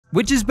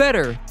Which is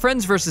better,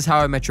 Friends versus How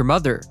I Met Your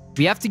Mother?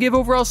 We have to give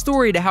overall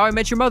story to How I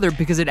Met Your Mother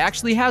because it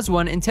actually has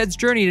one in Ted's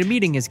journey to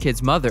meeting his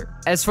kid's mother.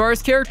 As far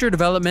as character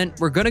development,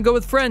 we're gonna go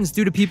with Friends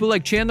due to people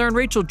like Chandler and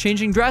Rachel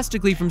changing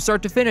drastically from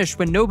start to finish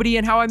when nobody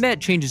in How I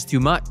Met changes too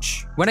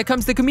much. When it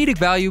comes to comedic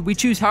value, we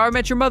choose How I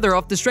Met Your Mother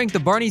off the strength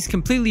of Barney's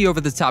completely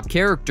over-the-top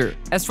character.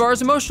 As far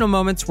as emotional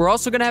moments, we're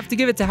also gonna have to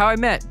give it to How I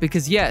Met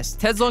because yes,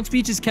 Ted's long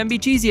speeches can be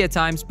cheesy at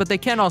times, but they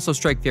can also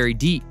strike very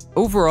deep.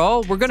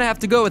 Overall, we're gonna have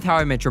to go with How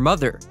I Met Your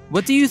Mother.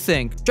 What do you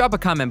think? Drop a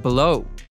comment below.